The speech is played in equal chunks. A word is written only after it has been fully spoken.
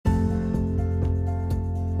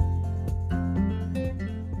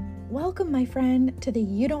Welcome, my friend, to the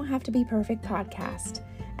You Don't Have to Be Perfect podcast,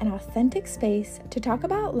 an authentic space to talk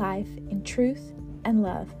about life in truth and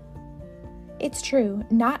love. It's true,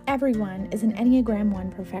 not everyone is an Enneagram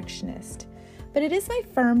 1 perfectionist, but it is my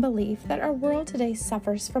firm belief that our world today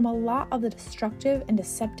suffers from a lot of the destructive and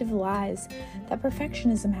deceptive lies that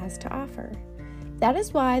perfectionism has to offer. That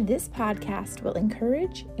is why this podcast will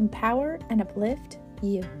encourage, empower, and uplift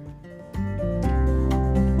you.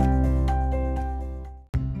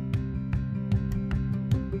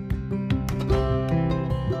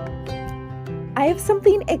 I have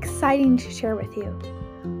something exciting to share with you.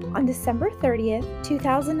 On December 30th,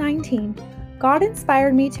 2019, God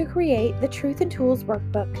inspired me to create the Truth and Tools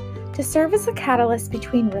workbook to serve as a catalyst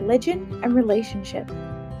between religion and relationship.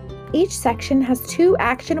 Each section has 2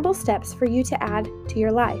 actionable steps for you to add to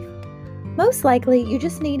your life. Most likely, you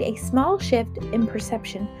just need a small shift in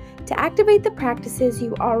perception to activate the practices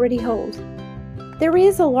you already hold. There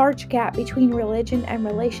is a large gap between religion and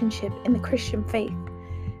relationship in the Christian faith.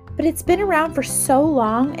 But it's been around for so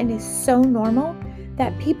long and is so normal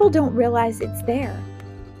that people don't realize it's there.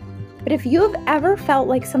 But if you have ever felt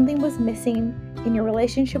like something was missing in your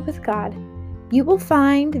relationship with God, you will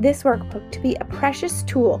find this workbook to be a precious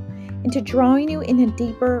tool into drawing you in a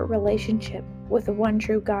deeper relationship with the one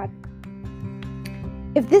true God.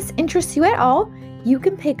 If this interests you at all, you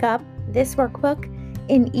can pick up this workbook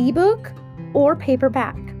in ebook or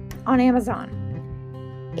paperback on Amazon.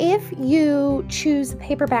 If you choose a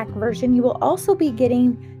paperback version, you will also be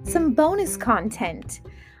getting some bonus content.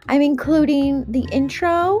 I'm including the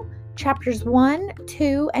intro, chapters 1,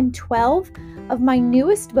 2, and 12 of my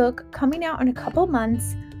newest book coming out in a couple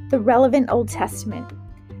months, The Relevant Old Testament.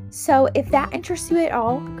 So if that interests you at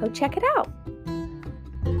all, go check it out.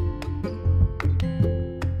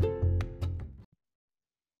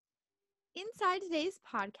 Inside today's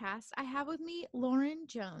podcast, I have with me Lauren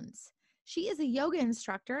Jones. She is a yoga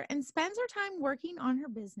instructor and spends her time working on her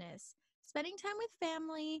business, spending time with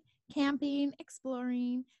family, camping,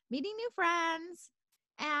 exploring, meeting new friends,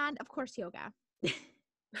 and of course, yoga.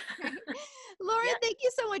 Lauren, Thank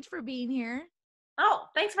you so much for being here. Oh,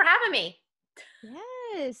 thanks for having me.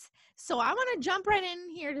 Yes. So I want to jump right in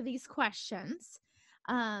here to these questions.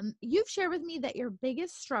 You've shared with me that your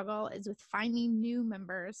biggest struggle is with finding new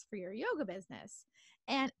members for your yoga business.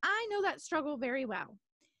 And I know that struggle very well.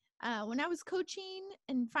 When I was coaching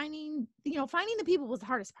and finding the people was the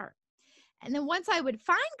hardest part. And then once I would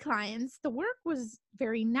find clients, the work was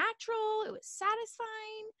very natural. It was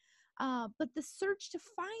satisfying. But the search to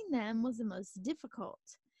find them was the most difficult.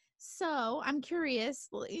 So I'm curious,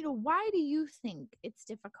 why do you think it's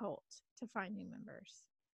difficult to find new members?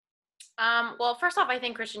 Well, first off, I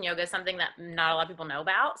think Christian yoga is something that not a lot of people know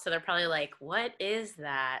about. So they're probably like, what is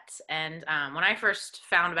that? And when I first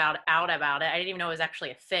found out about it, I didn't even know it was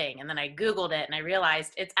actually a thing. And then I Googled it and I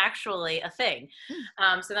realized it's actually a thing.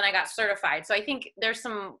 So then I got certified. So I think there's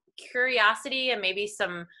some curiosity and maybe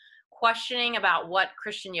some questioning about what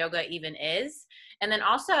Christian yoga even is. And then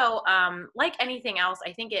also, like anything else,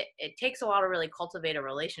 I think it takes a while to really cultivate a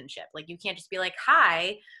relationship. Like you can't just be like,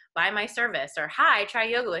 hi, buy my service, or hi, try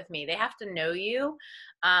yoga with me. They have to know you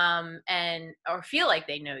or feel like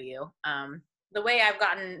they know you. The way I've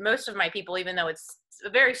gotten most of my people, even though it's a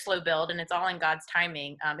very slow build and it's all in God's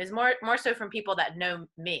timing, is more so from people that know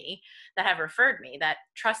me, that have referred me, that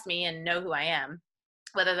trust me and know who I am,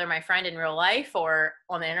 whether they're my friend in real life or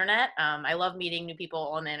on the internet. I love meeting new people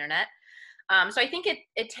on the internet. So I think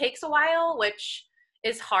it takes a while, which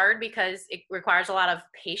is hard because it requires a lot of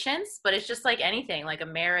patience, but it's just like anything, like a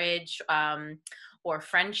marriage or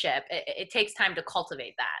friendship. It takes time to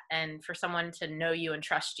cultivate that and for someone to know you and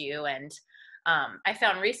trust you. And I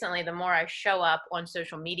found recently, the more I show up on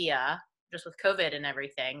social media, just with COVID and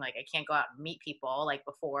everything, like I can't go out and meet people like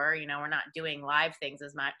before, we're not doing live things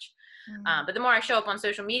as much. But the more I show up on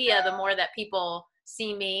social media, the more that people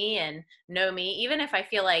see me and know me, even if I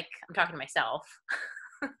feel like I'm talking to myself.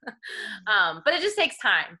 But it just takes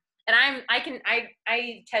time. And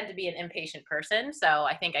I tend to be an impatient person. So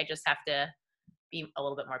I think I just have to be a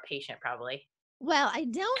little bit more patient probably. Well, I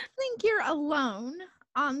don't think you're alone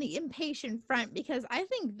on the impatient front, because I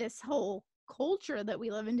think this whole culture that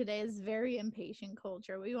we live in today is very impatient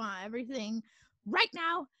culture. We want everything right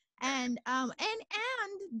now. And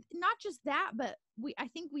not just that, but I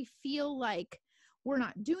think we feel like we're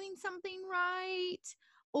not doing something right,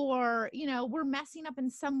 or, we're messing up in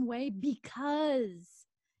some way because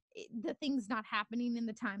the thing's not happening in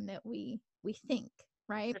the time that we think,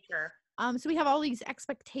 right? For sure. So we have all these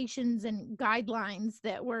expectations and guidelines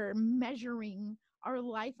that we're measuring our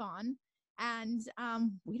life on, and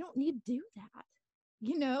we don't need to do that.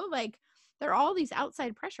 Like there are all these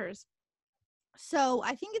outside pressures. So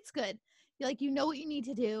I think it's good. Like, you know what you need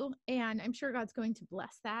to do, and I'm sure God's going to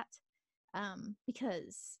bless that.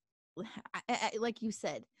 Because like you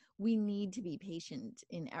said, we need to be patient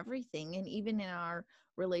in everything, and even in our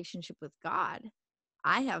relationship with God.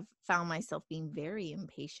 I have found myself being very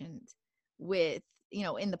impatient with,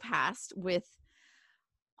 in the past with,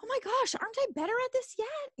 oh my gosh, aren't I better at this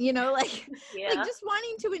yet? Like Yeah, just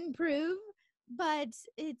wanting to improve, but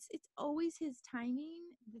it's always his timing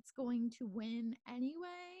that's going to win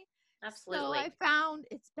anyway. So I absolutely. found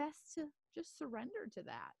it's best to just surrender to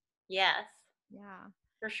that. Yes, Yeah.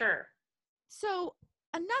 for sure. So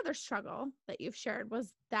another struggle that you've shared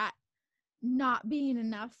was that not being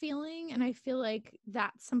enough feeling, and I feel like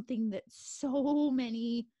that's something that so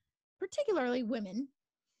many, particularly women,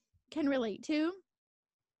 can relate to.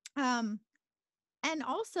 Um and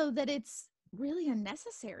also that it's really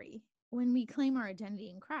unnecessary when we claim our identity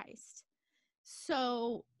in Christ.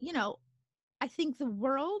 So, I think the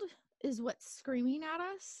world is what's screaming at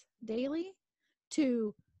us daily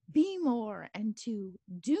to be more and to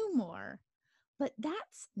do more, but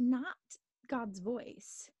that's not God's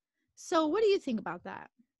voice. So, what do you think about that?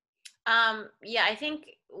 Yeah, I think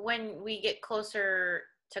when we get closer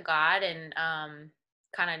to God and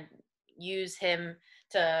kind of use Him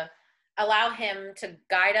to allow Him to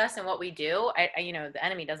guide us in what we do, the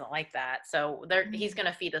enemy doesn't like that. So he's Mm. going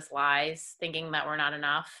to feed us lies, thinking that we're not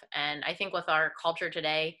enough. And I think with our culture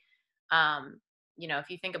today, um, if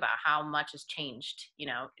you think about how much has changed,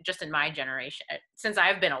 just in my generation, since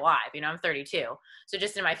I've been alive, I'm 32. So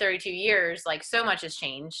just in my 32 years, like so much has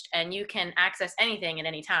changed, and you can access anything at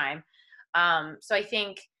any time. So I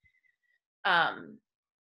think um,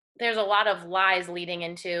 there's a lot of lies leading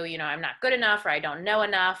into, I'm not good enough, or I don't know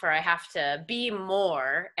enough, or I have to be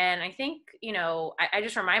more. And I think, I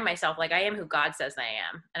just remind myself, like, I am who God says I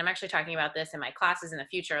am. And I'm actually talking about this in my classes in the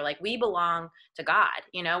future. Like, we belong to God,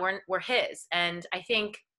 we're His. And I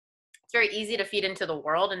think it's very easy to feed into the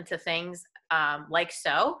world, into things like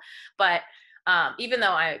so. But even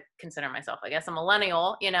though I consider myself, I guess, a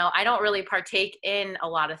millennial, I don't really partake in a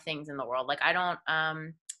lot of things in the world. Like, I don't,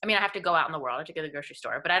 I mean, I have to go out in the world, I have to go to the grocery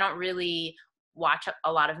store, but I don't really watch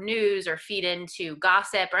a lot of news or feed into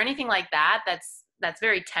gossip or anything like that. That's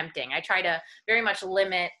very tempting. I try to very much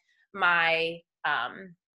limit my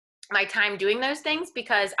my time doing those things,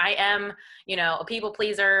 because I am, a people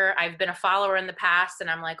pleaser. I've been a follower in the past, and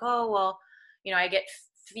I'm like, oh, well, I get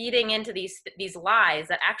feeding into these lies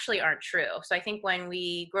that actually aren't true. So I think when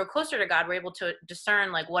we grow closer to God, we're able to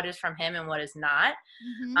discern like what is from Him and what is not.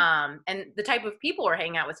 Mm-hmm. And the type of people we're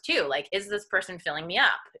hanging out with too. Like, is this person filling me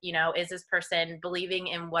up? Is this person believing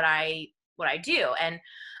in what I do? And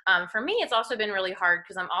for me, it's also been really hard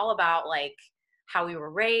because I'm all about like how we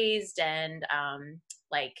were raised, and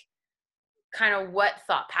like kind of what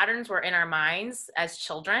thought patterns were in our minds as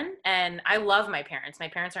children. And I love my parents. My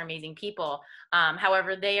parents are amazing people.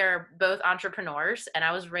 However, they are both entrepreneurs, and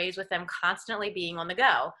I was raised with them constantly being on the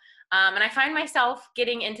go. And I find myself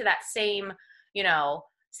getting into that same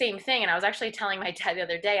thing. And I was actually telling my dad the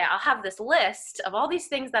other day, I'll have this list of all these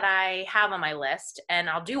things that I have on my list, and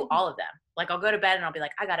I'll do all of them. Like, I'll go to bed and I'll be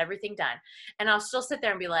like, I got everything done. And I'll still sit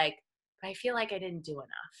there and be like, but I feel like I didn't do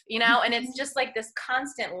enough, and it's just like this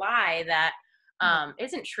constant lie that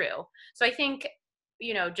isn't true. So I think,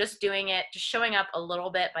 just doing it, just showing up a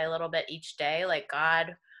little bit by little bit each day, like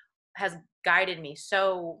God has guided me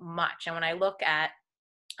so much. And when I look at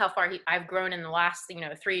how far I've grown in the last,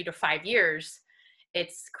 3 to 5 years,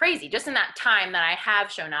 it's crazy just in that time that I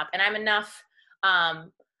have shown up, and I'm enough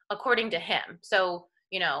according to Him. So,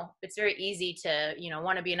 it's very easy to,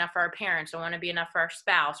 want to be enough for our parents, or want to be enough for our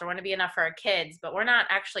spouse, or want to be enough for our kids, but we're not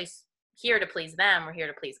actually here to please them. We're here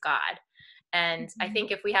to please God. And I Mm-hmm.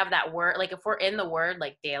 think if we have that word, like if we're in the word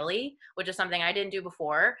like daily, which is something I didn't do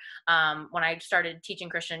before, when I started teaching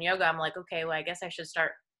Christian yoga, I'm like, okay, well, I guess I should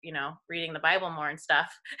start, reading the Bible more and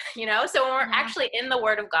stuff, So when we're Yeah. actually in the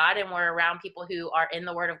word of God, and we're around people who are in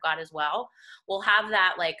the word of God as well, we'll have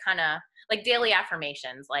that like kind of like daily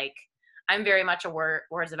affirmations. Like, I'm very much a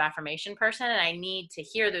words of affirmation person, and I need to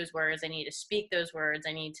hear those words. I need to speak those words.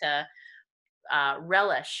 I need to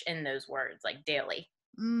relish in those words like daily.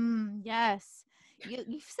 Yes. You've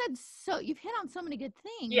hit on so many good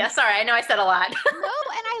Yeah, things. sorry, I know I said a lot. No,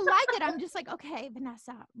 and I like it. I'm just like, okay,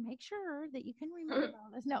 Vanessa, make sure that you can remember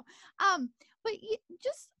all this. No, but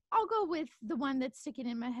I'll go with the one that's sticking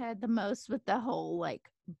in my head the most with the whole like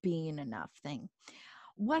being enough thing.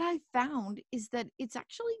 What I found is that it's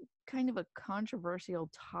actually kind of a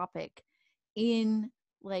controversial topic in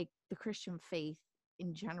like the Christian faith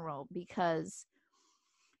in general, because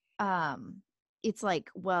um it's like,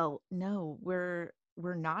 well, no,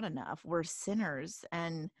 we're not enough. We're sinners,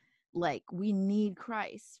 and like we need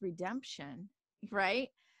Christ's redemption, right?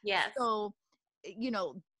 Yes. So,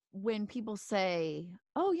 when people say,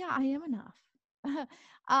 "Oh yeah, I am enough,"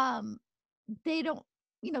 um, they don't,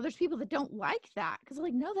 there's people that don't like that because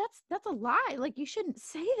like, no, that's a lie. Like you shouldn't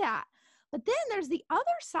say that. But then there's the other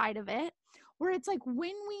side of it where it's like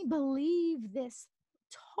when we believe this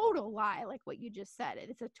total lie, like what you just said,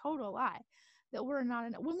 it's a total lie that we're not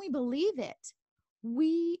enough. When we believe it,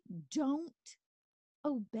 we don't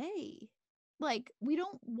obey. Like we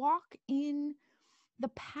don't walk in the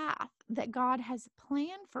path that God has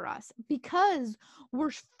planned for us because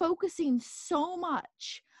we're focusing so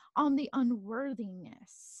much on the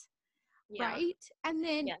unworthiness, Yeah. right? And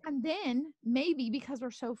then Yeah. and then maybe because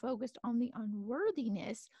we're so focused on the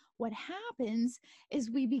unworthiness, what happens is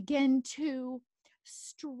we begin to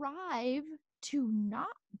strive to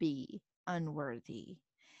not be unworthy.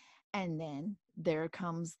 And then there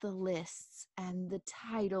comes the lists and the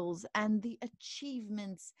titles and the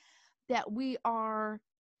achievements that we are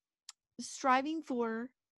striving for,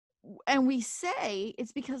 and we say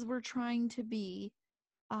it's because we're trying to be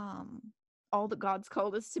all that God's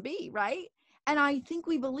called us to be, right? And I think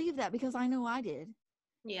we believe that because I know I did.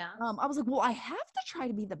 Yeah. I was like, well, I have to try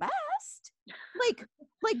to be the best. Like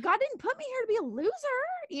God didn't put me here to be a loser,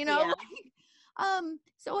 Yeah.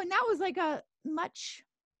 so, and that was like a much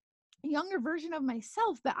younger version of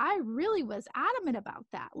myself, but I really was adamant about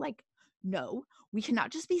that. Like, no, we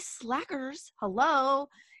cannot just be slackers. Hello,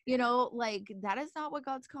 like that is not what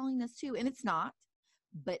God's calling us to, and it's not.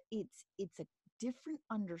 But it's a different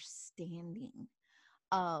understanding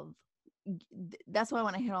of. That's why I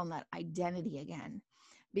want to hit on that identity again,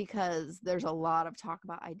 because there's a lot of talk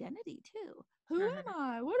about identity too. Who am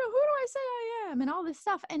I? Who do I say I am? And all this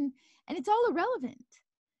stuff, and it's all irrelevant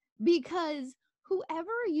because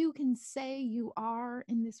whoever you can say you are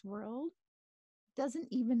in this world doesn't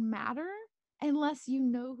even matter unless you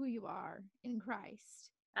know who you are in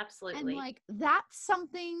Christ. And Absolutely. like that's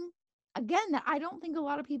something again that I don't think a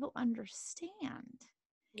lot of people understand.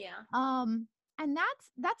 Yeah. And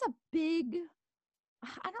that's a big,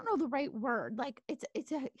 I don't know the right word. Like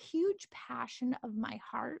it's a huge passion of my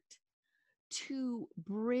heart to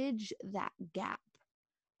bridge that gap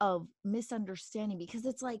of misunderstanding, because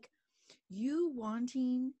it's like you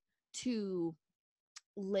wanting to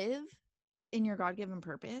live in your God-given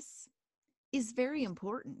purpose is very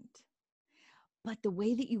important, but the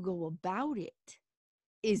way that you go about it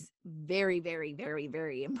is very, very, very,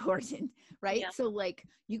 very important, right? Yeah. So like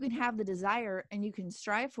you can have the desire and you can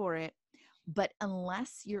strive for it, but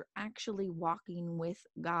unless you're actually walking with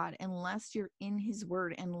God, unless you're in his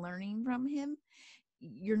word and learning from him,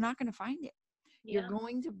 you're not going to find it. You're Yeah.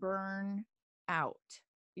 going to burn out.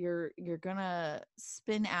 You're gonna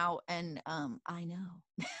spin out, and I know.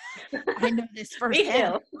 I know this Me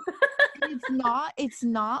firsthand. too. It's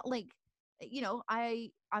not like,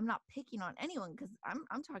 I'm not picking on anyone because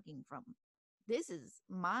I'm talking from, this is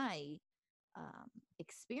my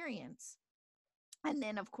experience. And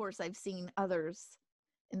then of course I've seen others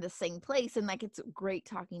in the same place, and like it's great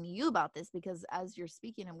talking to you about this because as you're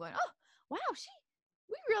speaking I'm going, oh wow,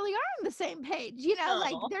 we really are on the same page,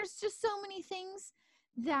 like Oh. there's just so many things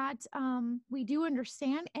that we do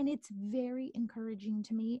understand, and it's very encouraging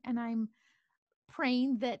to me, and I'm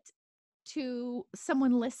praying that to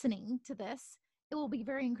someone listening to this it will be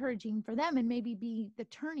very encouraging for them and maybe be the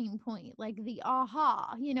turning point, like the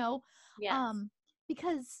aha, Yes.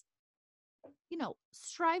 because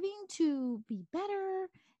striving to be better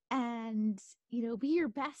and be your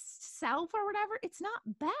best self or whatever, it's not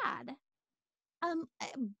bad,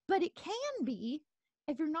 but it can be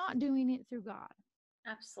if you're not doing it through God,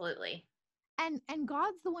 Absolutely. and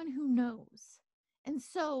God's the one who knows. And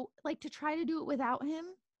so like to try to do it without him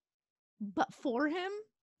but for him,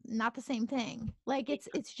 not the same thing. Like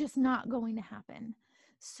it's just not going to happen.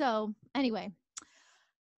 So anyway,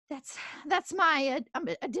 that's my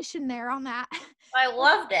addition there on that. I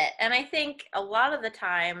loved it. And I think a lot of the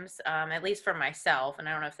times, at least for myself, and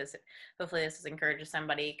I don't know if hopefully this has encouraged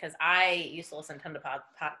somebody, because I used to listen to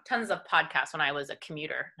tons of podcasts when I was a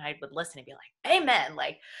commuter. And I would listen and be like, amen.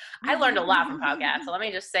 Like I learned a lot from podcasts. So let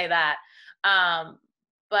me just say that.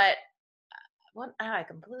 But I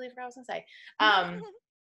completely forgot what I was going to say.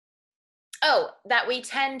 That we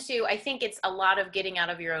tend to, I think it's a lot of getting out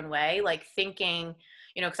of your own way, like thinking,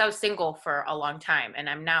 because I was single for a long time and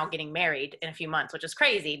I'm now getting married in a few months, which is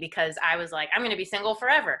crazy because I was like, I'm going to be single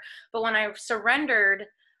forever. But when I surrendered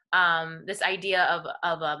this idea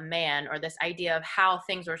of a man, or this idea of how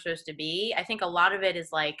things were supposed to be, I think a lot of it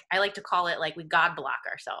is like, I like to call it like we God block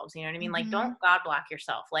ourselves. You know what I mean? Like, don't God block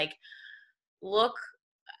yourself. Like, look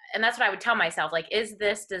and that's what I would tell myself, like, is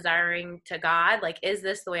this desiring to God? Like, is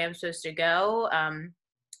this the way I'm supposed to go?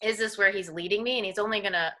 Is this where he's leading me? And he's only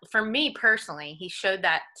gonna, for me personally, he showed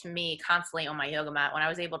that to me constantly on my yoga mat when I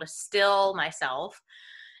was able to still myself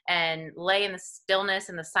and lay in the stillness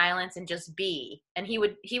and the silence and just be. And he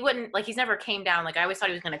wouldn't, like, he's never came down. Like, I always thought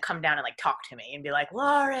he was going to come down and like talk to me and be like,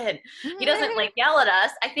 Lauren. He doesn't like yell at us.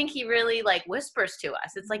 I think he really like whispers to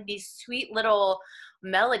us. It's like these sweet little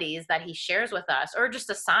melodies that he shares with us, or just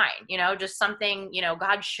a sign, just something,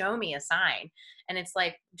 God, show me a sign. And it's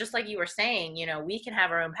like, just like you were saying, we can have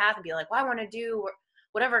our own path and be like, well, I want to do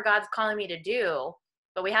whatever God's calling me to do.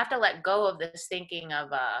 But we have to let go of this thinking of,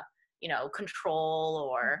 control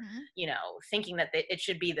or, thinking that it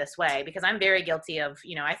should be this way, because I'm very guilty of,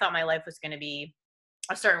 I thought my life was going to be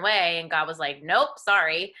a certain way and God was like, nope,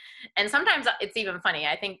 sorry. And sometimes it's even funny.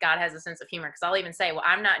 I think God has a sense of humor, because I'll even say, well,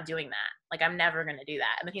 I'm not doing that. Like, I'm never going to do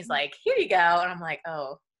that. And then he's like, here you go. And I'm like,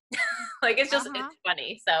 oh, like, it's just, it's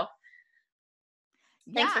funny. So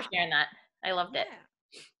thanks for sharing that. I loved it.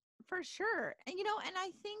 For sure. And, and I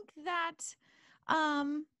think that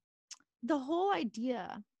the whole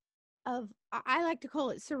idea of, I like to call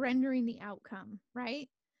it surrendering the outcome, right?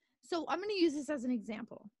 So I'm going to use this as an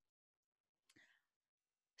example.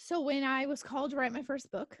 So when I was called to write my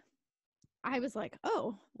first book, I was like,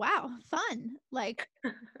 oh, wow, fun. Like, I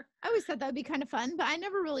always thought that'd be kind of fun, but I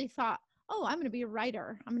never really thought, oh, I'm going to be a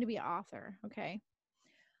writer. I'm going to be an author. Okay.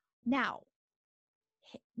 Now,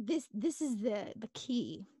 this is the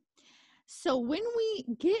key. So when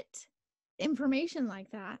we get information like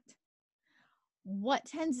that, what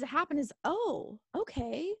tends to happen is, oh,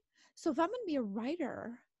 okay, so if I'm going to be a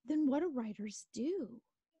writer, then what do writers do?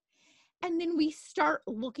 And then we start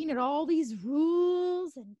looking at all these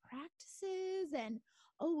rules and practices and,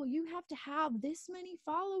 oh, well, you have to have this many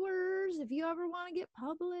followers if you ever want to get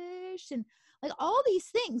published, and like all these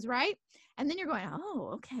things, right? And then you're going,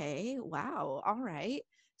 oh, okay, wow, all right.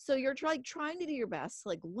 So you're like trying to do your best,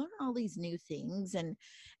 like learn all these new things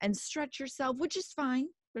and stretch yourself, which is fine.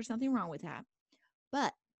 There's nothing wrong with that.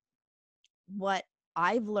 But what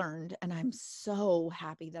I've learned, and I'm so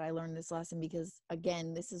happy that I learned this lesson, because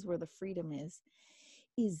again, this is where the freedom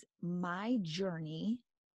is my journey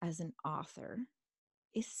as an author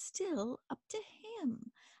is still up to him.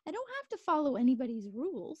 I don't have to follow anybody's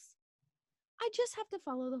rules. I just have to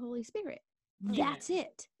follow the Holy Spirit. That's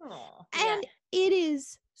it. Aww, and it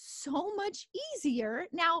is so much easier.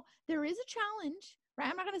 Now, there is a challenge, right?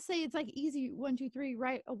 I'm not going to say it's like easy 1, 2, 3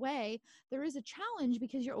 right away. There is a challenge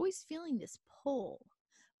because you're always feeling this pull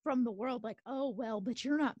from the world, like, oh, well, but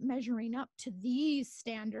you're not measuring up to these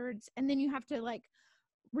standards. And then you have to like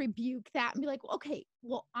rebuke that and be like, okay,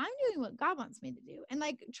 well, I'm doing what God wants me to do. And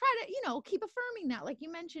like, try to, keep affirming that. Like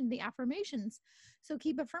you mentioned the affirmations. So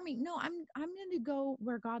keep affirming, no, I'm going to go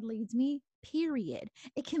where God leads me, period.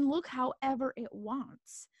 It can look however it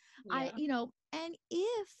wants. Yeah. And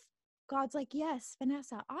if God's like, yes,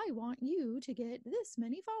 Vanessa, I want you to get this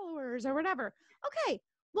many followers or whatever. Okay,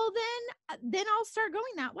 well then I'll start going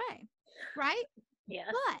that way, right? Yeah.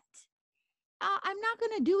 But I'm not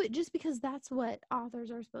going to do it just because that's what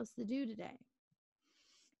authors are supposed to do today.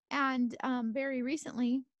 And very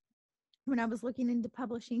recently, when I was looking into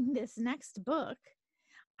publishing this next book,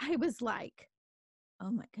 I was like,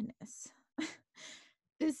 oh my goodness,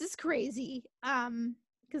 this is crazy.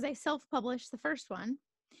 Because I self-published the first one,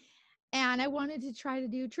 and I wanted to try to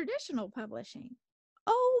do traditional publishing.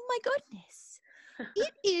 Oh my goodness.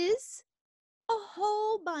 It is a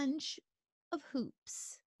whole bunch of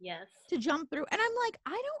hoops. Yes. To jump through. And I'm like,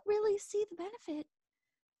 I don't really see the benefit.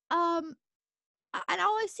 And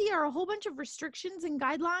all I see are a whole bunch of restrictions and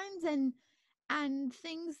guidelines and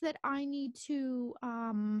things that I need to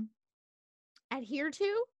adhere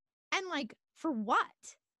to. And like, for what?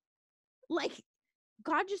 Like,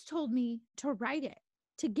 God just told me to write it,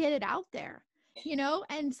 to get it out there,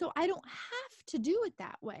 and so I don't have to do it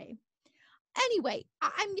that way. Anyway,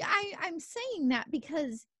 I'm saying that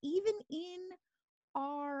because even in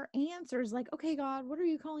our answers, like, okay, God, what are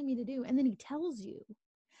you calling me to do? And then he tells you,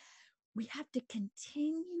 we have to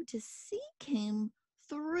continue to seek him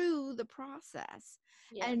through the process.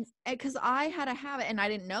 Yes. And because I had a habit, and I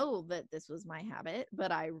didn't know that this was my habit,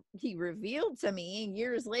 but he revealed to me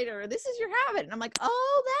years later, this is your habit. And I'm like,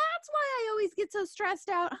 oh, that's why I always get so stressed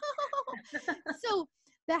out. So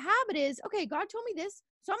the habit is, okay, God told me this,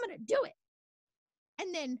 so I'm going to do it.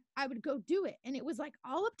 And then I would go do it. And it was like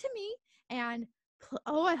all up to me. And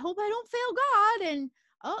oh, I hope I don't fail God. And,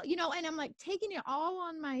 and I'm like taking it all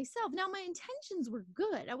on myself. Now, my intentions were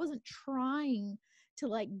good. I wasn't trying to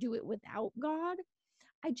like do it without God.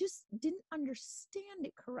 I just didn't understand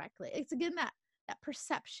it correctly. It's again, that that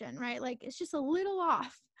perception, right? Like it's just a little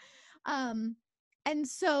off. Um, and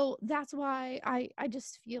so that's why I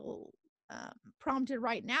just feel prompted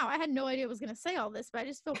right now. I had no idea I was going to say all this, but I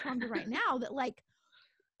just feel prompted right now that like,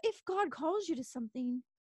 if God calls you to something,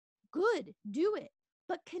 good, do it,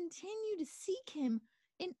 but continue to seek him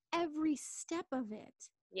in every step of it.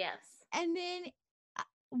 Yes. And then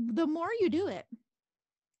the more you do it,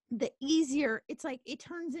 the easier it's like it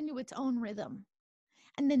turns into its own rhythm.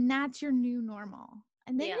 And then that's your new normal.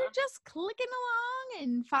 And then Yeah. you're just clicking along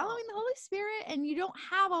and following the Holy Spirit, and you don't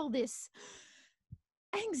have all this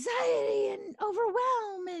anxiety and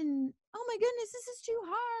overwhelm and oh my goodness, this is too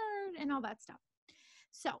hard and all that stuff.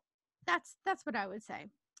 So that's what I would say.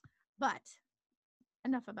 But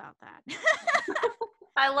enough about that.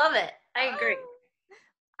 I love it. I agree.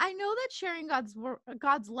 I know that sharing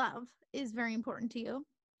God's love is very important to you.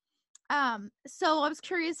 So I was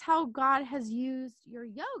curious how God has used your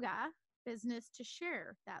yoga business to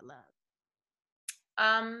share that love.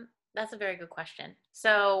 That's a very good question.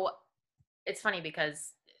 So it's funny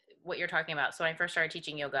because what you're talking about. So when I first started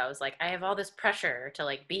teaching yoga, I was like, I have all this pressure to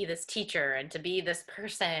like be this teacher and to be this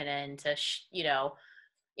person and to,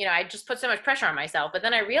 I just put so much pressure on myself. But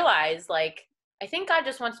then I realized like, I think God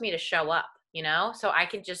just wants me to show up, so I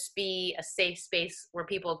can just be a safe space where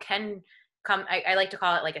people can come. I like to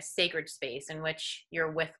call it like a sacred space in which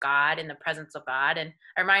you're with God in the presence of God. And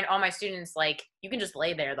I remind all my students, like, you can just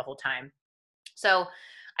lay there the whole time. So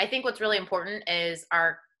I think what's really important is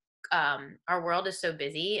our world is so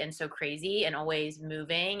busy and so crazy and always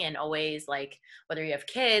moving and always like, whether you have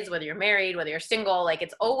kids, whether you're married, whether you're single, like you're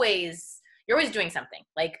always doing something,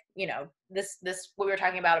 like, this, what we were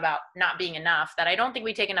talking about not being enough, that I don't think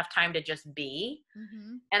we take enough time to just be.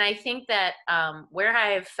 Mm-hmm. And I think that where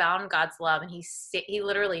I've found God's love, and he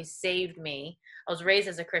literally saved me. I was raised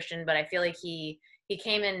as a Christian, but I feel like he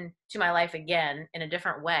came into my life again in a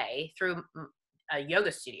different way through a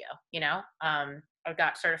yoga studio. I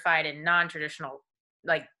got certified in non-traditional,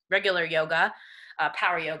 like regular yoga,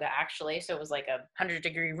 power yoga actually. So it was like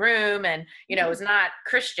 100-degree room, and it was not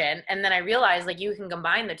Christian. And then I realized like you can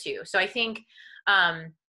combine the two. So I think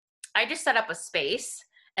I just set up a space,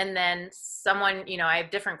 and then someone, I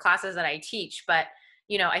have different classes that I teach, but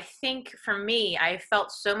I think for me, I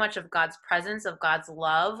felt so much of God's presence, of God's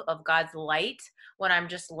love, of God's light when I'm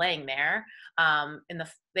just laying there.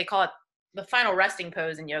 They call it the final resting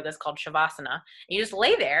pose in yoga is called Shavasana. And you just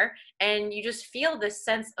lay there and you just feel this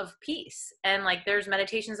sense of peace. And like, there's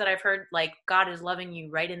meditations that I've heard, like, God is loving you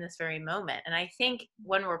right in this very moment. And I think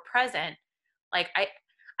when we're present, like,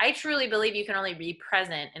 I truly believe you can only be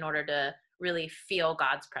present in order to really feel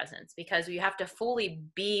God's presence, because you have to fully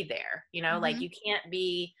be there, Mm-hmm. like you can't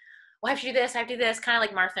be, well, I have to do this, I have to do this, kind of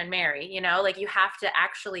like Martha and Mary, like you have to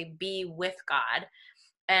actually be with God.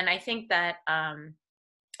 And I think that,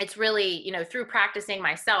 it's really, through practicing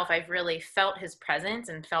myself, I've really felt his presence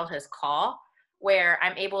and felt his call, where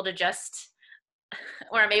I'm able to just,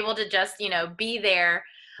 be there,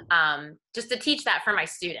 just to teach that for my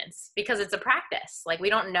students, because it's a practice. Like, we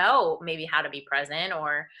don't know maybe how to be present,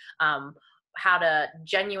 or how to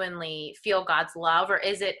genuinely feel God's love, or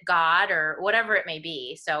is it God, or whatever it may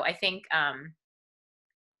be. So I think,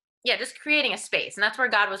 just creating a space. And that's where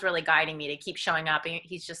God was really guiding me to keep showing up. And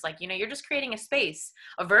he's just like, you're just creating a space,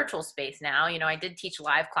 a virtual space now. I did teach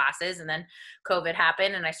live classes, and then COVID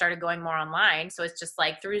happened and I started going more online. So it's just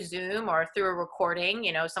like through Zoom or through a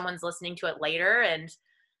recording, someone's listening to it later, and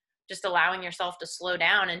just allowing yourself to slow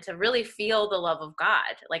down and to really feel the love of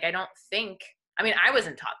God. Like, I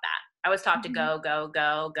wasn't taught that. I was taught Mm-hmm. to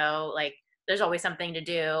go. Like, there's always something to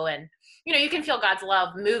do. And, you can feel God's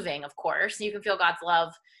love moving, of course. You can feel God's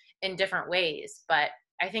love in different ways, but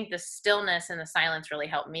I think the stillness and the silence really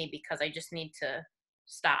helped me, because I just need to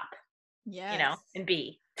stop, and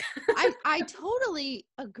be. I totally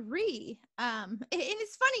agree. And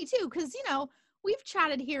it's funny too, because we've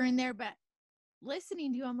chatted here and there, but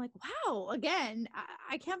listening to you, I'm like, wow, again,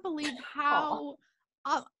 I can't believe how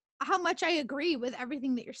much I agree with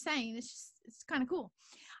everything that you're saying. It's kind of cool.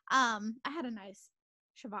 I had a nice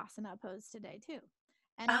Shavasana pose today too,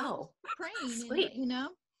 and I was praying, sweet.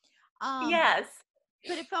 yes,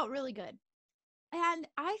 but it felt really good. And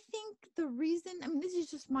I think the reason, this is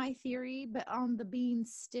just my theory, but on the being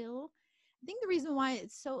still, I think the reason why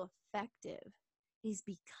it's so effective is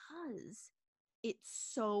because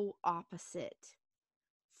it's so opposite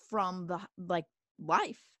from the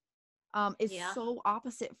life. It's so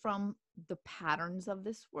opposite from the patterns of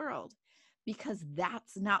this world, because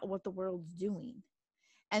that's not what the world's doing.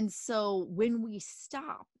 And so when we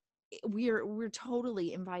stop, we're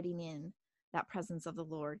totally inviting in that presence of the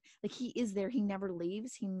Lord. Like he is there. He never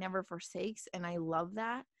leaves. He never forsakes. And I love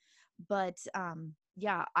that. But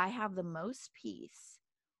yeah, I have the most peace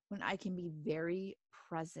when I can be very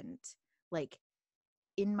present, like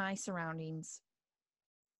in my surroundings,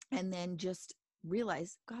 and then just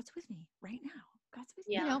realize God's with me right now. God's with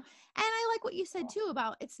me, Yeah. And I like what you said too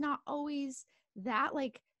about it's not always that,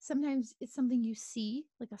 like sometimes it's something you see,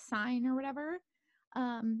 like a sign or whatever.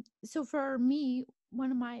 So for me,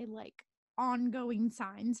 one of my like ongoing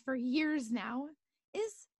signs for years now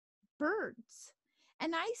is birds.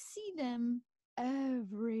 And I see them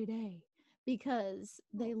every day because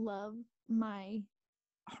they love my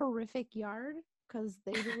horrific yard because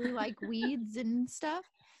they really like weeds and stuff.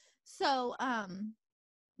 So,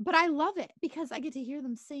 but I love it because I get to hear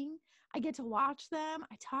them sing. I get to watch them.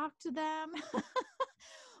 I talk to them.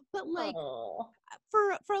 But like Oh.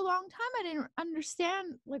 for a long time, I didn't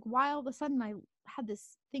understand like why all of a sudden I had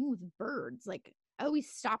this thing with birds. Like I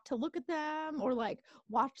always stopped to look at them or like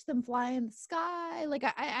watch them fly in the sky. Like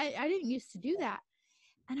I didn't used to do that,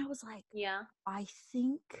 and I was like, Yeah. I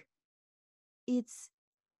think it's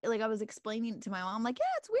like I was explaining it to my mom, like,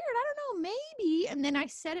 yeah, it's weird. I don't know, maybe. And then I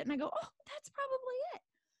said it and I go, oh, that's probably it.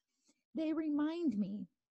 They remind me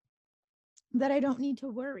that I don't need to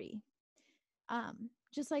worry.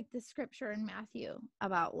 Just like the scripture in Matthew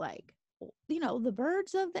about like, the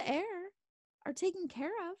birds of the air are taken care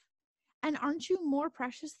of. And aren't you more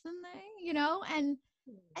precious than they, And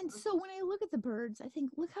so when I look at the birds, I think,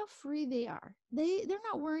 look how free they are. They're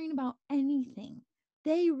not worrying about anything.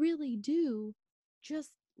 They really do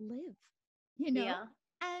just live, Yeah.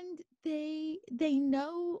 and they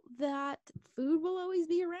know that food will always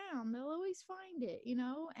be around. They'll always find it,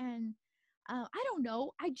 and I don't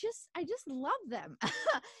know. I just love them.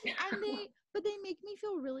 And they make me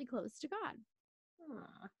feel really close to God.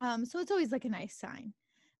 So it's always like a nice sign.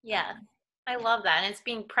 Yeah. I love that. And it's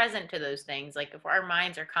being present to those things. Like if our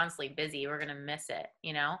minds are constantly busy, we're going to miss it,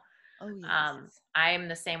 Oh yes. I'm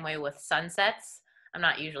the same way with sunsets. I'm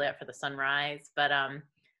not usually up for the sunrise, but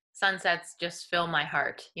sunsets just fill my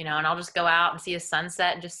heart, and I'll just go out and see a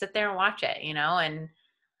sunset and just sit there and watch it, and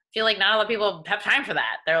feel like not a lot of people have time for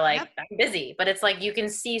that. They're like, Yep. I'm busy, but it's like you can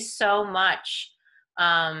see so much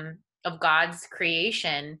of God's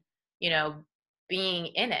creation, being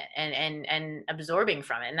in it and absorbing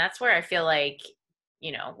from it. And that's where I feel like,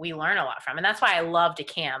 we learn a lot from. And that's why I love to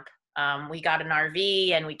camp. We got an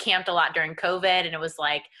RV and we camped a lot during COVID, and it was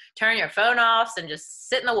like, turn your phone off and just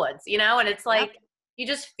sit in the woods, and it's like, you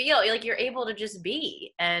just feel like you're able to just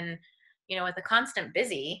be. And, with the constant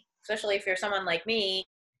busy, especially if you're someone like me,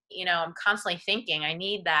 I'm constantly thinking I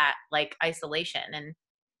need that like isolation.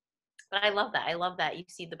 But I love that. I love that you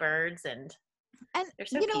see the birds and they're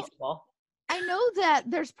so peaceful. I know that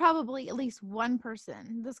there's probably at least one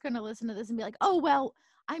person that's going to listen to this and be like, oh, well,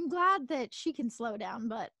 I'm glad that she can slow down,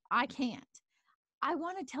 but I can't. I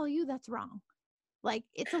want to tell you that's wrong. Like,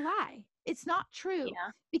 it's a lie. It's not true.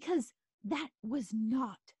 Yeah. Because that was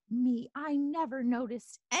not me. I never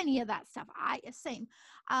noticed any of that stuff. Same.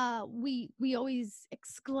 We always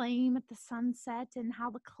exclaim at the sunset and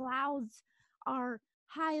how the clouds are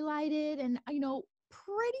highlighted, and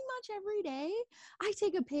pretty much every day I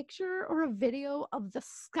take a picture or a video of the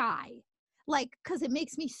sky, like, because it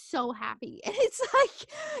makes me so happy. And it's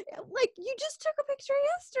like you just took a picture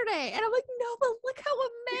yesterday, and I'm like, no, but look how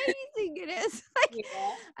amazing it is.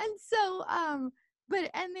 And so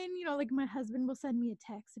and then like my husband will send me a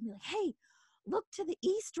text and be like, hey, look to the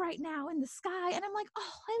east right now in the sky, and I'm like,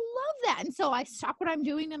 oh, I love that. And so I stop what I'm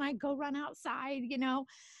doing and I go run outside,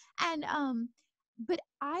 and but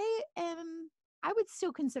I would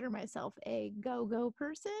still consider myself a go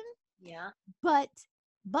person. Yeah. But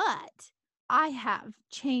I have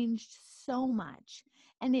changed so much,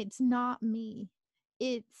 and it's not me.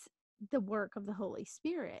 It's the work of the Holy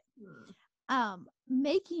Spirit.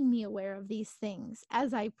 Making me aware of these things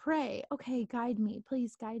as I pray. Okay, guide me,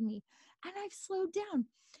 please guide me. And I've slowed down,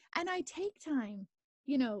 and I take time,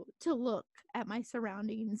 to look at my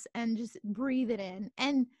surroundings and just breathe it in.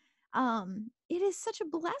 And it is such a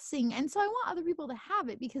blessing. And so I want other people to have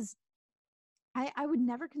it, because I would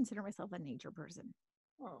never consider myself a nature person.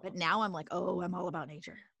 But now I'm like, oh, I'm all about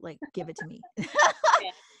nature. Like, give it to me. And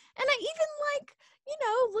I even like,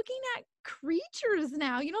 looking at creatures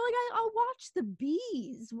now, like I'll watch the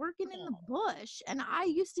bees working in the bush. And I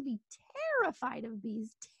used to be terrified of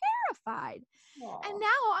bees, terrified. And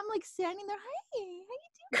now I'm like standing there, hey, how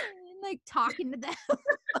you doing? And like talking to them.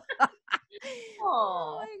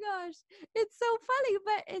 Oh my gosh. It's so funny,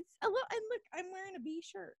 but it's a little, and look, I'm wearing a bee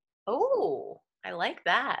shirt. Oh, I like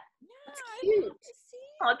that. Yeah, that's cute.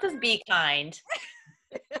 Oh, just be kind.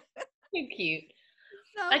 You're cute.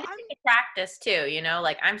 So I think I'm it's a practice too,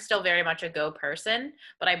 like I'm still very much a go person,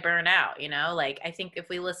 but I burn out, like I think if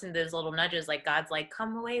we listen to those little nudges, like God's like,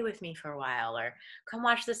 come away with me for a while, or come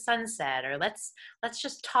watch the sunset, or let's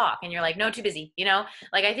just talk. And you're like, no, too busy,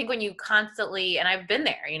 like I think when you constantly, and I've been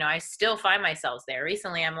there, I still find myself there.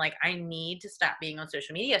 Recently I'm like, I need to stop being on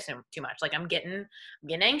social media too much. Like I'm getting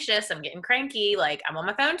anxious, I'm getting cranky, like I'm on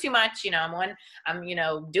my phone too much,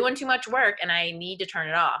 I'm doing too much work, and I need to turn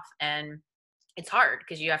it off. And it's hard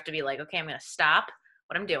because you have to be like, okay, I'm going to stop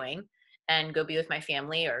what I'm doing and go be with my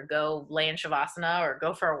family, or go lay in shavasana, or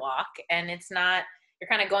go for a walk. And it's not, you're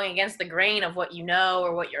kind of going against the grain of what you know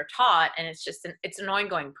or what you're taught. And it's just, it's an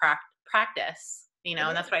ongoing practice, It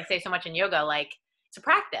and that's is. what I say so much in yoga. Like, it's a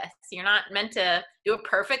practice. You're not meant to do it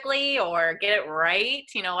perfectly or get it right.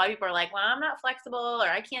 A lot of people are like, well, I'm not flexible, or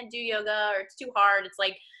I can't do yoga, or it's too hard. It's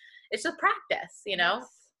like, it's a practice. Yes.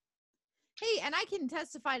 Hey, and I can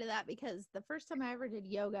testify to that because the first time I ever did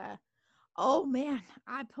yoga, oh man,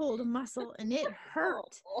 I pulled a muscle and it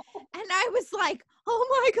hurt. And I was like, oh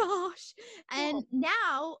my gosh. And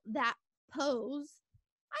now that pose,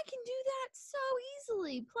 I can do that so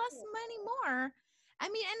easily, plus many more. I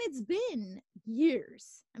mean, and it's been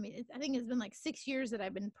years. I mean, I think it's been like 6 years that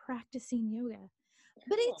I've been practicing yoga,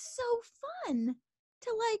 but it's so fun to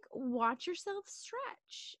like watch yourself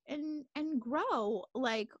stretch and grow.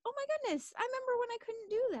 Like, oh my goodness, I remember when I couldn't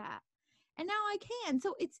do that, and now I can.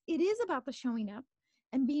 So it is about the showing up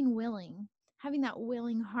and being willing, having that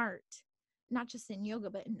willing heart, not just in yoga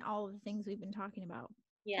but in all of the things we've been talking about.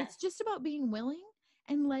 Yes. It's just about being willing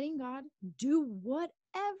and letting God do whatever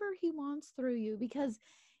he wants through you, because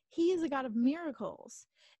he is a God of miracles.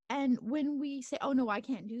 And when we say, oh no, I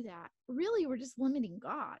can't do that, really we're just limiting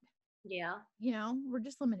God. Yeah. We're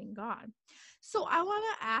just limiting God. So I want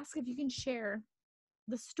to ask if you can share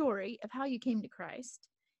the story of how you came to Christ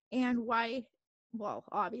and why, well,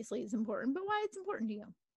 obviously it's important, but why it's important to you.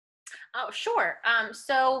 Oh, sure.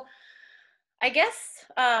 So I guess,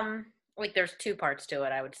 like there's two parts to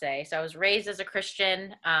it, I would say. So I was raised as a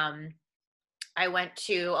Christian. I went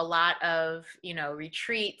to a lot of,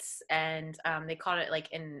 retreats, and they called it,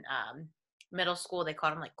 like in middle school, they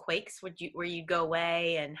called them like quakes, where you go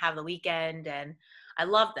away and have the weekend, and I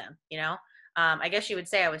loved them. I guess you would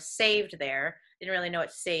say I was saved there. Didn't really know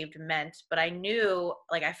what saved meant, but I knew,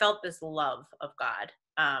 like, I felt this love of God,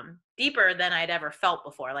 deeper than I'd ever felt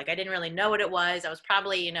before. Like, I didn't really know what it was. I was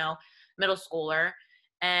probably, middle schooler,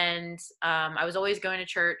 and I was always going to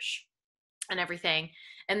church and everything.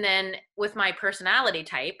 And then with my personality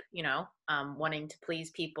type, wanting to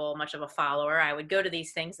please people, much of a follower, I would go to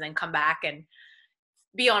these things and then come back and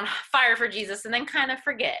be on fire for Jesus, and then kind of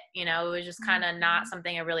forget. It was just kind of not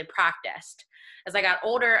something I really practiced. As I got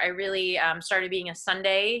older, I really started being a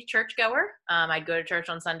Sunday church goer. I'd go to church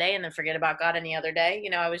on Sunday and then forget about God any other day.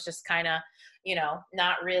 I was just kind of,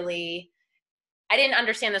 not really, I didn't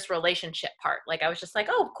understand this relationship part. Like, I was just like,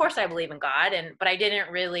 oh, of course I believe in God. But I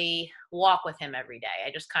didn't really walk with him every day.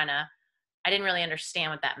 I just I didn't really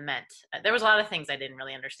understand what that meant. There was a lot of things I didn't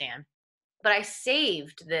really understand, but I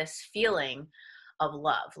saved this feeling of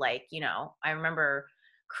love. Like, I remember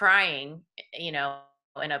crying,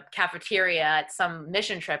 in a cafeteria at some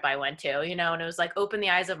mission trip I went to, and it was like, open the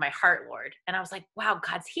eyes of my heart, Lord. And I was like, wow,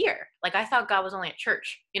 God's here. Like, I thought God was only at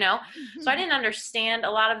church. So I didn't understand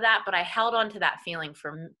a lot of that, but I held on to that feeling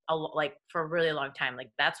for a really long time.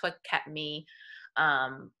 Like, that's what kept me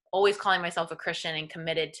always calling myself a Christian and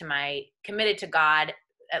committed to God,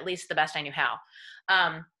 at least the best I knew how.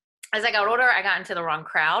 As I got older, I got into the wrong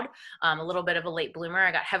crowd, a little bit of a late bloomer.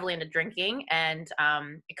 I got heavily into drinking, and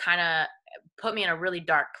it kind of put me in a really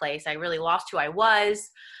dark place. I really lost who I was.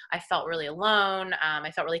 I felt really alone. I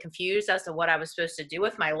felt really confused as to what I was supposed to do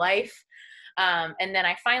with my life. And then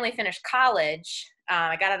I finally finished college.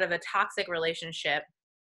 I got out of a toxic relationship,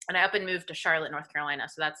 and I up and moved to Charlotte, North Carolina.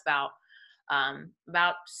 So that's about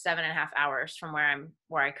 7.5 hours from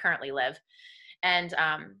where I currently live. And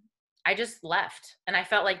I just left, and I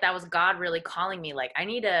felt like that was God really calling me. Like, I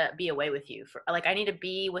need to be away with you I need to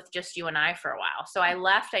be with just you and I for a while. So I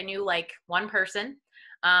left. I knew like one person,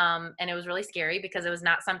 and it was really scary because it was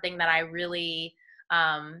not something that I really,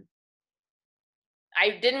 I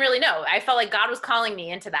didn't really know. I felt like God was calling me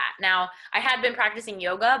into that. Now, I had been practicing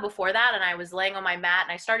yoga before that, and I was laying on my mat,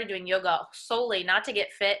 and I started doing yoga solely not to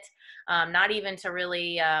get fit, not even to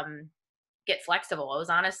really get flexible. It was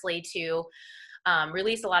honestly to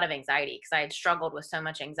release a lot of anxiety, because I had struggled with so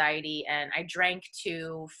much anxiety, and I drank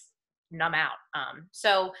to numb out.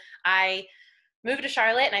 So I moved to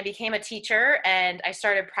Charlotte, and I became a teacher, and I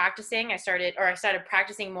started practicing. I started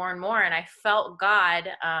practicing more and more, and I felt God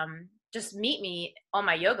just meet me on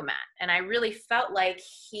my yoga mat. And I really felt like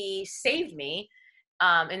he saved me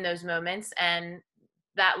in those moments. And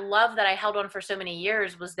that love that I held on for so many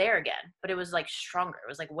years was there again, but it was like stronger. It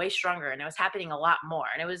was like way stronger, and it was happening a lot more.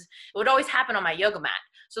 And it would always happen on my yoga mat.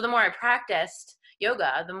 So the more I practiced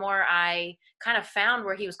yoga, the more I kind of found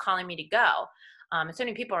where he was calling me to go. And so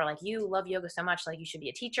many people are like, you love yoga so much, like you should be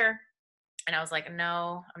a teacher. And I was like,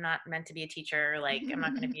 no, I'm not meant to be a teacher. Like, I'm not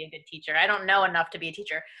going to be a good teacher. I don't know enough to be a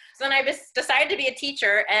teacher. So then I just decided to be a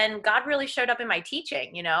teacher, and God really showed up in my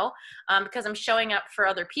teaching, because I'm showing up for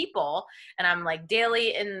other people, and I'm like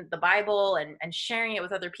daily in the Bible and sharing it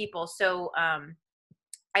with other people. So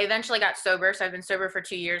I eventually got sober. So I've been sober for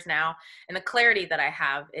 2 years now. And the clarity that I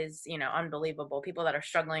have is, unbelievable. People that are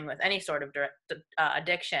struggling with any sort of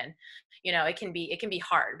addiction, it can be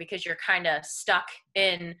hard because you're kind of stuck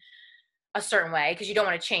in a certain way because you don't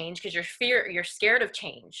want to change because you're scared of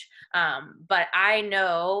change. But I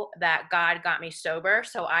know that God got me sober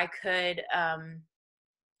so I could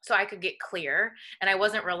get clear, and I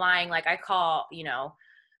wasn't relying, like I call,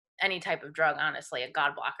 any type of drug, honestly, a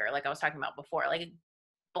God blocker, like I was talking about before. Like, it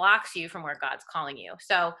blocks you from where God's calling you.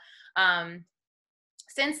 So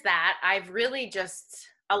since that, I've really just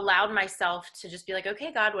allowed myself to just be like,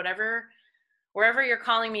 okay, God, wherever you're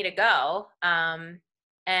calling me to go.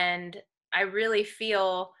 And I really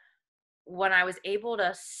feel when I was able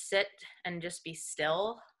to sit and just be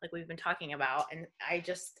still, like we've been talking about, and I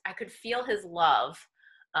could feel his love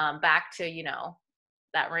back to,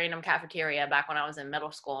 that random cafeteria back when I was in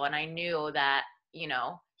middle school. And I knew that,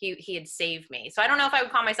 he had saved me. So I don't know if I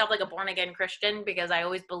would call myself like a born again Christian because I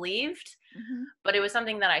always believed, but it was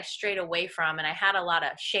something that I strayed away from. And I had a lot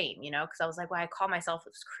of shame, because I was like, well, I call myself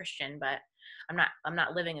a Christian, but I'm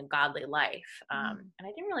not living a godly life. And I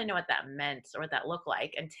didn't really know what that meant or what that looked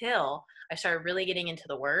like until I started really getting into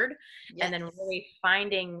the word. Yes. And then really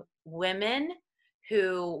finding women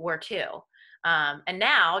who were too. And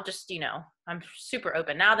now just, I'm super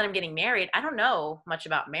open. Now that I'm getting married, I don't know much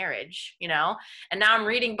about marriage, and now I'm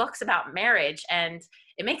reading books about marriage, and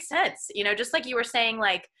it makes sense, just like you were saying,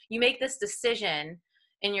 like you make this decision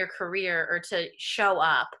in your career or to show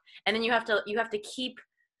up, and then you have to keep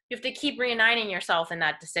reuniting yourself in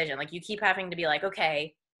that decision. Like you keep having to be like,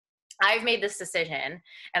 okay, I've made this decision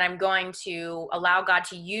and I'm going to allow God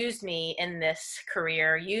to use me in this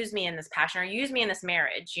career, use me in this passion, or use me in this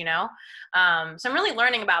marriage, So I'm really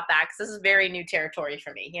learning about that because this is very new territory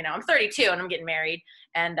for me. I'm 32 and I'm getting married,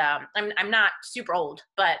 and I'm not super old,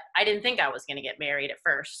 but I didn't think I was going to get married at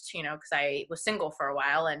first, because I was single for a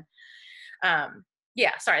while. And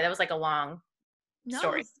yeah, sorry, that was like a long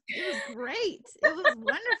story. It was great. It was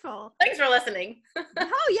wonderful. Thanks for listening.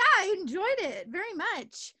 Oh yeah, I enjoyed it very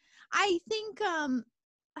much. I think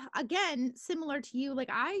again, similar to you, like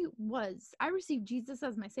I received Jesus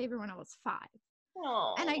as my savior when I was 5.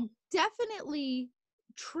 Aww. And I definitely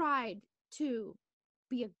tried to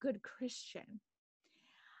be a good Christian.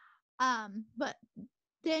 But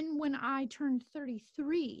then when I turned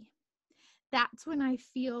 33, that's when I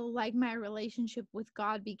feel like my relationship with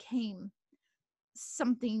God became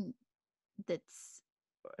something that's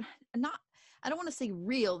not, I don't want to say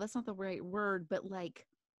real, that's not the right word, but like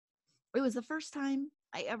it was the first time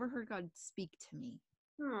I ever heard God speak to me.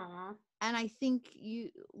 Aww. And I think you,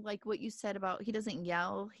 like what you said about he doesn't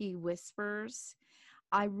yell, he whispers.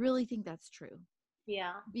 I really think that's true.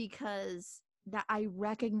 Yeah. Because that I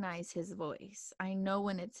recognize his voice. I know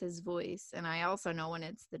when it's his voice, and I also know when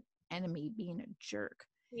it's the enemy being a jerk.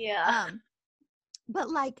 Yeah. But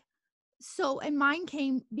like, so, and mine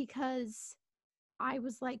came because I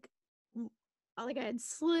was like I had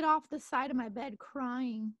slid off the side of my bed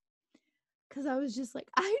crying because I was just like,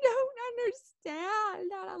 I don't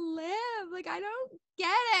understand how to live. Like, I don't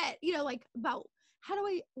get it, like about how do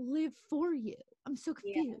I live for you? I'm so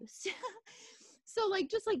confused. Yeah. So like,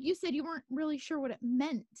 just like you said, you weren't really sure what it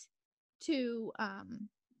meant to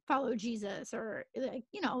follow Jesus or like,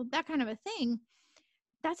 that kind of a thing.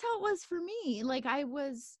 That's how it was for me. Like I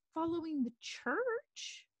was following the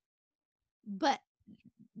church, but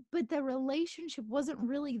the relationship wasn't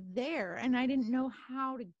really there, and I didn't know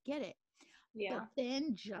how to get it. Yeah. But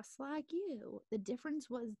then, just like you, the difference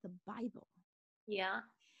was the Bible. Yeah.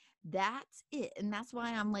 That's it. And that's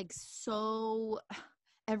why I'm like so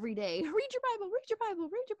every day, read your Bible, read your Bible,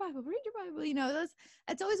 read your Bible, read your Bible.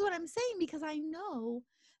 That's always what I'm saying, because I know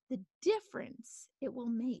the difference it will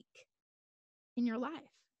make in your life.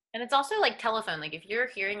 And it's also like telephone. Like if you're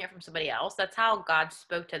hearing it from somebody else, that's how God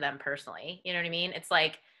spoke to them personally. You know what I mean? It's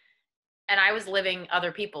like, and I was living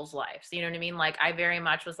other people's lives. You know what I mean? Like I very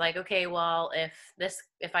much was like, okay, well,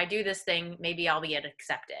 if I do this thing, maybe I'll get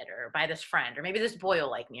accepted or by this friend, or maybe this boy will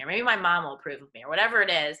like me, or maybe my mom will approve of me, or whatever it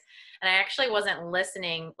is. And I actually wasn't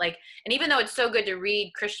listening. Like, and even though it's so good to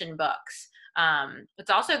read Christian books, it's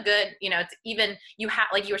also good, you know, it's even, you have,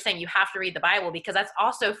 like you were saying, you have to read the Bible because that's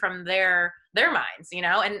also from their minds, you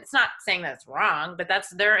know, and it's not saying that's wrong, but that's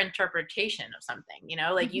their interpretation of something, you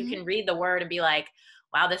know, like you can read the word and be like,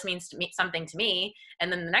 wow, this means to me something to me.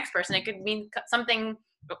 And then the next person, it could mean something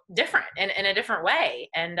different in a different way.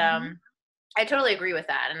 And, I totally agree with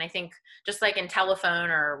that. And I think just like in telephone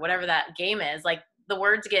or whatever that game is, like the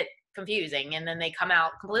words get confusing and then they come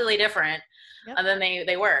out completely different than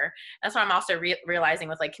they were. That's what I'm also realizing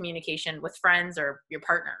with like communication with friends or your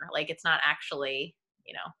partner. Like it's not actually,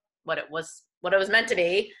 you know, what it was meant to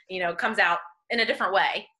be, you know, comes out in a different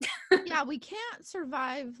way. Yeah, we can't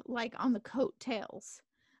survive like on the coattails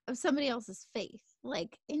of somebody else's faith.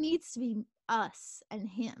 Like it needs to be us and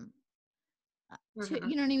him.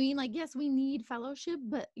 You know what I mean? Like, yes, we need fellowship,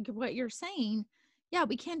 but what you're saying, yeah,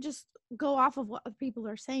 we can't just go off of what people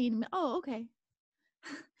are saying. Oh, okay.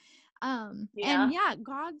 And yeah,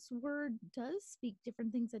 God's word does speak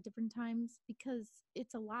different things at different times because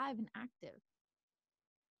it's alive and active.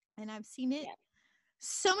 And I've seen it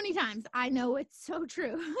so many times. I know it's so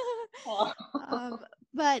true.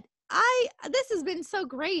 But this has been so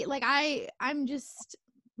great. Like I'm just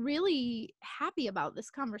really happy about this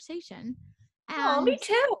conversation. And me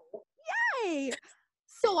too. Yay.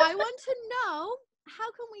 So I want to know, how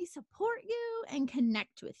can we support you and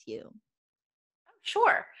connect with you?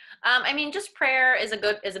 Sure. I mean, just prayer is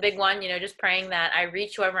a big one, you know, just praying that I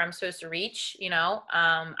reach whoever I'm supposed to reach, you know.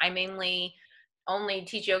 I mainly only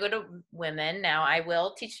teach yoga to women. Now I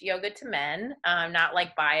will teach yoga to men. I'm not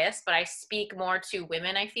like biased, but I speak more to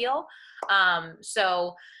women, I feel.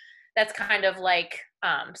 So that's kind of like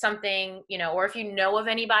something, you know, or if you know of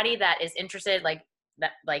anybody that is interested, like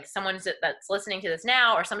that, like someone that's listening to this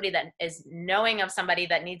now, or somebody that is knowing of somebody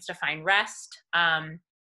that needs to find rest,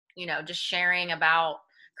 you know, just sharing about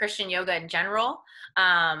Christian yoga in general.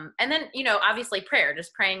 And then, you know, obviously prayer,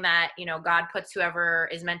 just praying that, you know, God puts whoever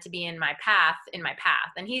is meant to be in my path.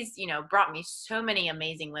 And he's, you know, brought me so many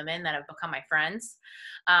amazing women that have become my friends,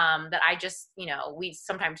 that I just, you know, we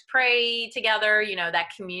sometimes pray together, you know, that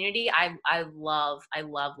community. I love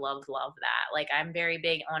that. Like I'm very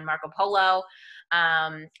big on Marco Polo.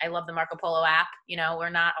 I love the Marco Polo app. You know, we're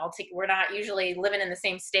not usually living in the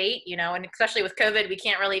same state, you know, and especially with COVID, we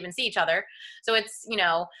can't really even see each other. So it's, you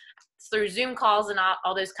know, it's through Zoom calls and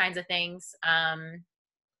all those kinds of things. And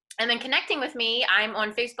then connecting with me, I'm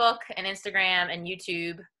on Facebook and Instagram and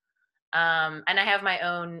YouTube. And I have my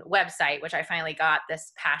own website, which I finally got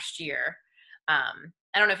this past year. I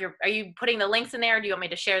don't know if are you putting the links in there? Or do you want me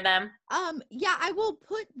to share them? Yeah, I will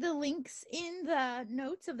put the links in the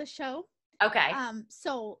notes of the show. Okay.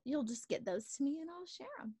 So you'll just get those to me and I'll share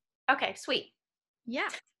them. Okay, sweet. Yeah.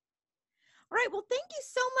 All right. Well, thank you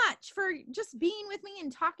so much for just being with me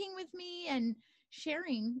and talking with me and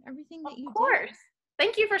sharing everything that you do. Of course.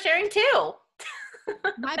 Thank you for sharing too.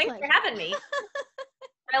 Thanks pleasure. for having me.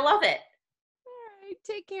 I love it. All right.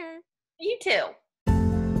 Take care. You too.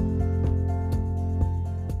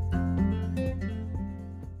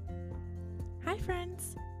 Hi,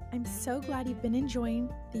 friends. I'm so glad you've been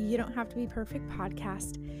enjoying the You Don't Have to Be Perfect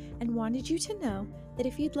podcast and wanted you to know that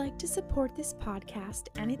if you'd like to support this podcast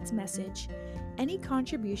and its message, any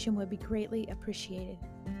contribution would be greatly appreciated.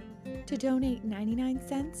 To donate 99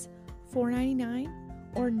 cents,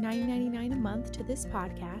 $4.99, or $9.99 a month to this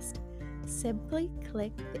podcast, simply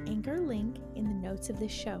click the Anchor link in the notes of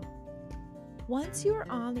this show. Once you are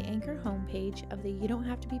on the Anchor homepage of the You Don't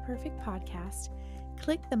Have to Be Perfect podcast,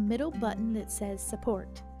 click the middle button that says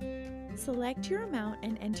Support. Select your amount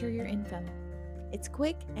and enter your info. It's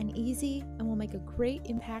quick and easy and will make a great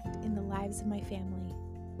impact in the lives of my family.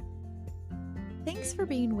 Thanks for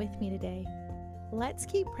being with me today. Let's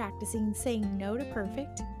keep practicing saying no to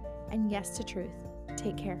perfect and yes to truth.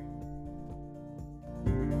 Take care.